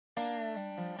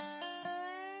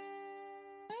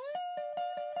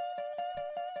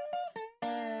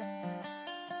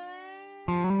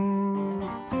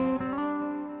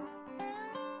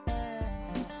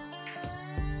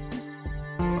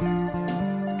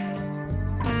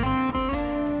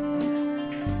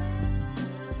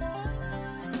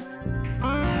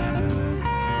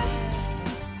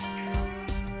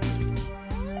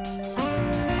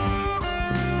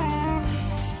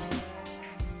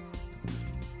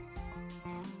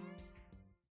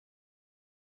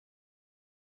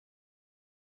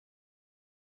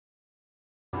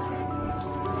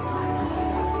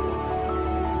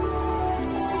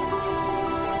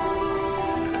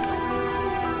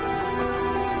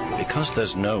Because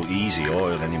there's no easy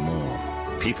oil anymore,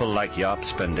 people like Jaap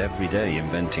spend every day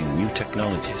inventing new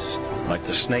technologies, like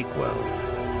the snake well,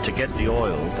 to get the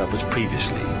oil that was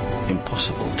previously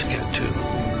impossible to get to.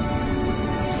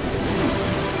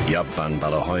 Jaap van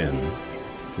Balahoyen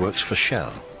works for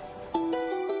Shell.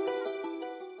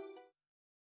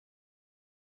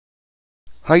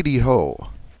 Heidi ho!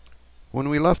 When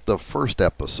we left the first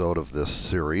episode of this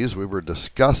series, we were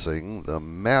discussing the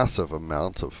massive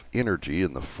amounts of energy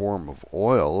in the form of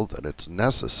oil that it's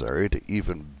necessary to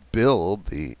even build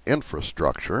the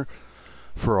infrastructure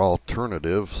for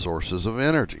alternative sources of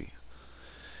energy.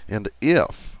 And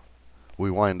if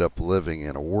we wind up living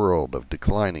in a world of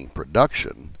declining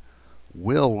production,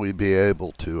 will we be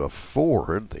able to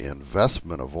afford the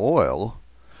investment of oil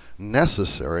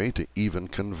necessary to even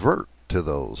convert to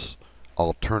those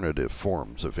alternative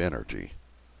forms of energy?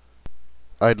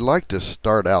 I'd like to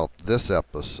start out this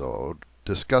episode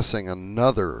discussing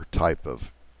another type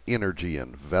of energy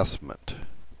investment,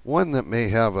 one that may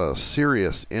have a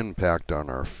serious impact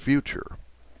on our future.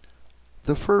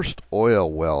 The first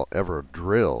oil well ever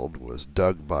drilled was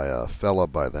dug by a fella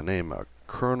by the name of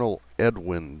Colonel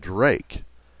Edwin Drake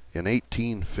in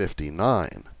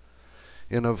 1859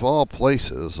 in, of all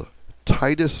places,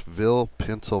 Titusville,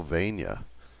 Pennsylvania.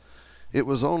 It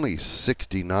was only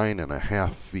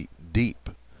 69.5 feet deep.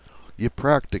 You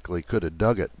practically could have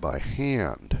dug it by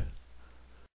hand.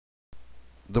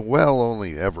 The well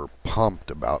only ever pumped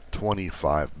about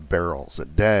 25 barrels a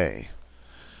day.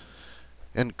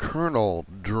 And Colonel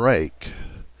Drake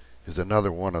is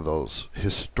another one of those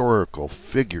historical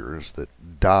figures that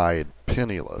died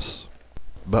penniless.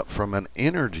 But from an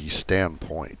energy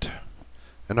standpoint,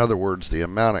 in other words, the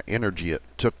amount of energy it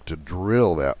took to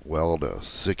drill that well to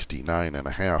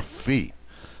 69.5 feet,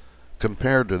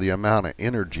 compared to the amount of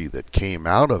energy that came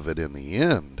out of it in the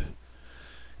end,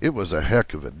 it was a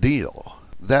heck of a deal.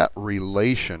 That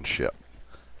relationship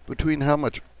between how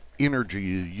much energy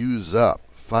you use up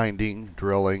finding,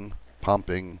 drilling,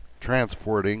 pumping,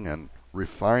 transporting, and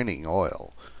refining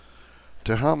oil,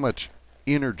 to how much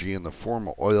energy in the form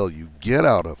of oil you get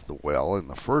out of the well in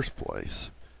the first place,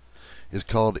 is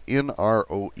called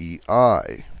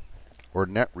NROEI, or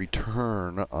net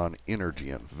return on energy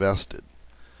invested.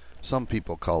 Some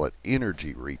people call it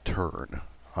energy return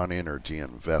on energy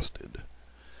invested.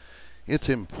 It's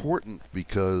important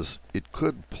because it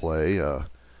could play a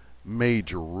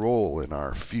major role in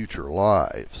our future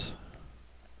lives.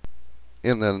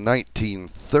 In the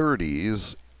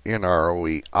 1930s,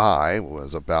 NROEI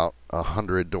was about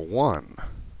 100 to 1.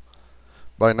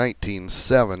 By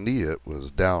 1970, it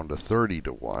was down to 30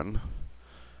 to 1.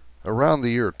 Around the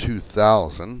year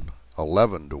 2000,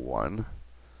 11 to 1.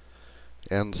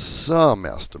 And some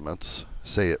estimates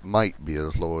say it might be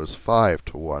as low as 5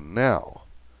 to 1 now.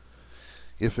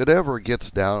 If it ever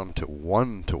gets down to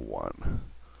 1 to 1,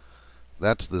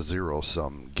 that's the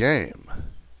zero-sum game,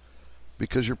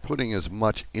 because you're putting as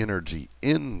much energy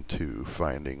into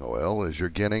finding oil as you're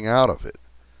getting out of it.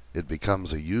 It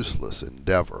becomes a useless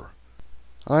endeavor.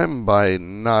 I'm by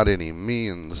not any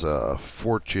means a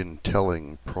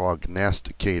fortune-telling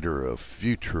prognosticator of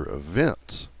future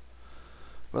events,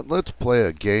 but let's play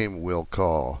a game we'll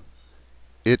call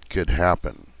It Could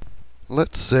Happen.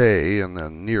 Let's say in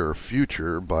the near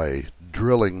future, by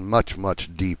drilling much,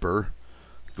 much deeper,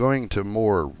 going to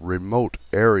more remote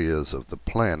areas of the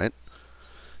planet,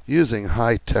 using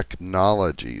high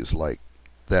technologies like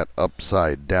that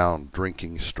upside-down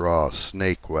drinking straw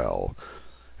snake well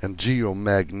and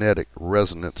geomagnetic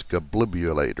resonance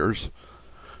defibrillator,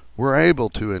 we're able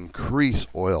to increase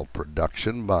oil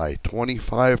production by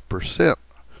 25%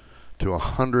 to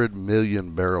 100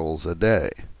 million barrels a day.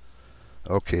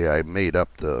 Okay, I made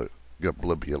up the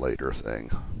defibrillator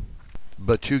thing,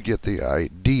 but you get the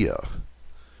idea.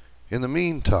 In the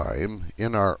meantime,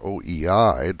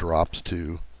 NROEI drops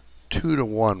to 2 to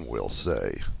 1, we'll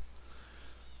say.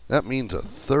 That means a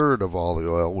third of all the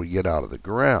oil we get out of the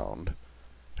ground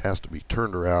has to be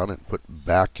turned around and put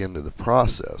back into the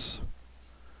process.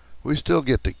 We still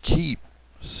get to keep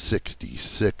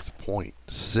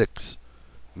 66.6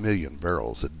 million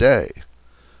barrels a day.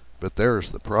 But there's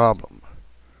the problem.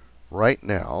 Right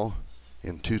now,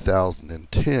 in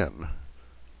 2010,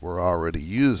 we're already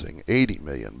using 80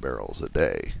 million barrels a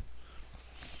day.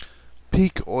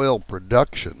 Peak oil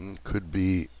production could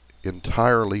be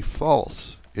entirely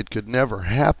false. It could never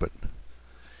happen.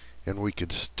 And we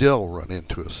could still run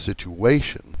into a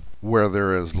situation where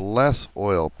there is less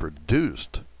oil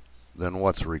produced than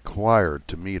what's required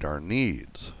to meet our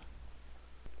needs.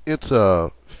 It's a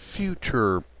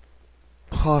future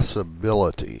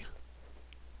possibility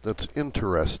that's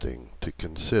interesting to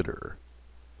consider.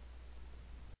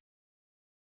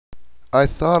 I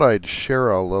thought I'd share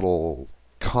a little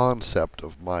concept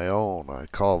of my own I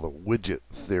call the widget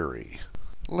theory.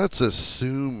 Let's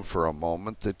assume for a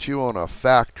moment that you own a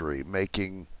factory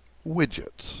making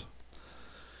widgets.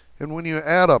 And when you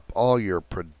add up all your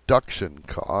production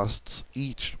costs,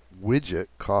 each widget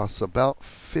costs about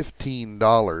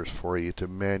 $15 for you to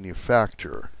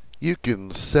manufacture. You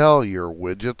can sell your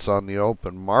widgets on the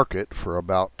open market for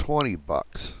about 20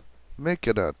 bucks,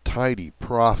 making a tidy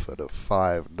profit of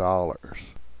 $5.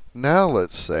 Now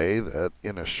let's say that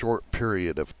in a short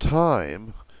period of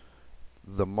time,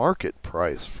 the market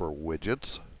price for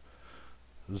widgets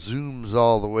zooms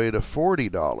all the way to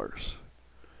 $40.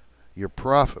 Your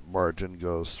profit margin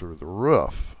goes through the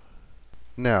roof.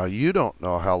 Now, you don't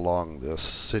know how long this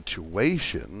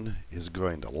situation is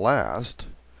going to last,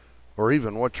 or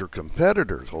even what your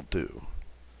competitors will do.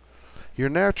 Your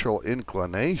natural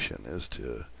inclination is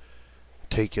to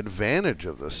take advantage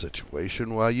of the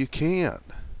situation while you can.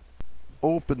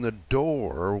 Open the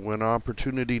door when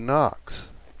opportunity knocks.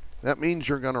 That means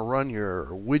you're going to run your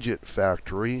widget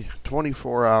factory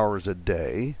 24 hours a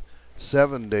day,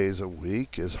 7 days a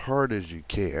week, as hard as you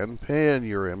can, paying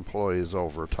your employees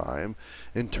overtime,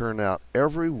 and turn out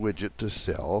every widget to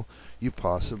sell you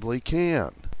possibly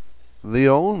can. The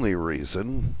only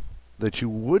reason that you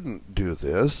wouldn't do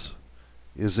this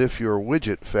is if your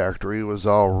widget factory was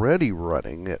already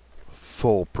running at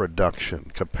full production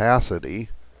capacity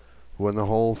when the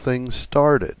whole thing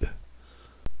started.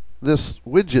 This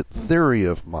widget theory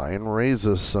of mine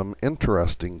raises some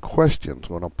interesting questions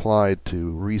when applied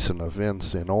to recent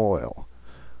events in oil.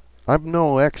 I'm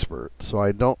no expert, so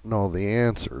I don't know the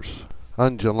answers.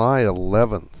 On July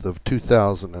 11th of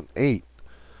 2008,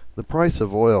 the price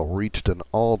of oil reached an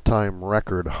all-time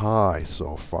record high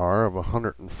so far of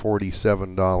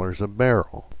 $147 a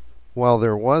barrel. While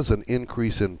there was an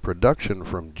increase in production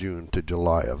from June to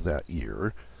July of that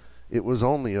year, it was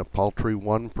only a paltry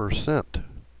 1%.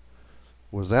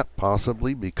 Was that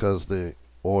possibly because the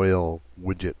oil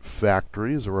widget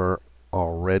factories were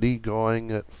already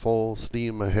going at full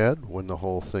steam ahead when the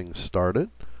whole thing started?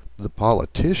 The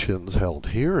politicians held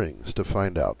hearings to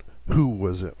find out who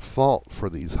was at fault for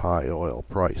these high oil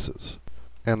prices.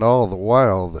 And all the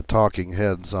while, the talking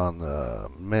heads on the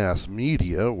mass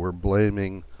media were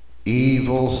blaming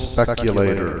evil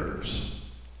speculators.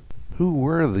 Who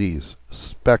were these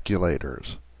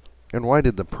speculators? And why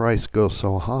did the price go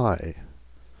so high?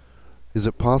 Is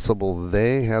it possible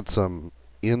they had some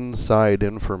inside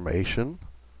information,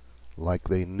 like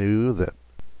they knew that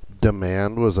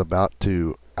demand was about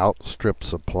to outstrip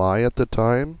supply at the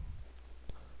time?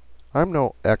 I'm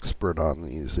no expert on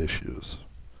these issues,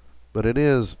 but it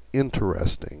is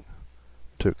interesting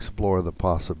to explore the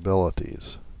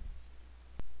possibilities.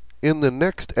 In the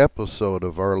next episode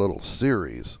of our little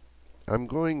series, I'm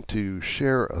going to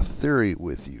share a theory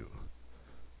with you,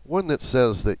 one that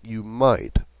says that you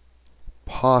might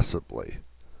possibly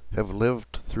have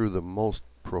lived through the most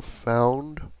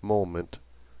profound moment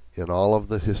in all of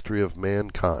the history of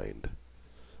mankind,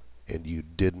 and you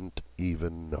didn't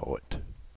even know it.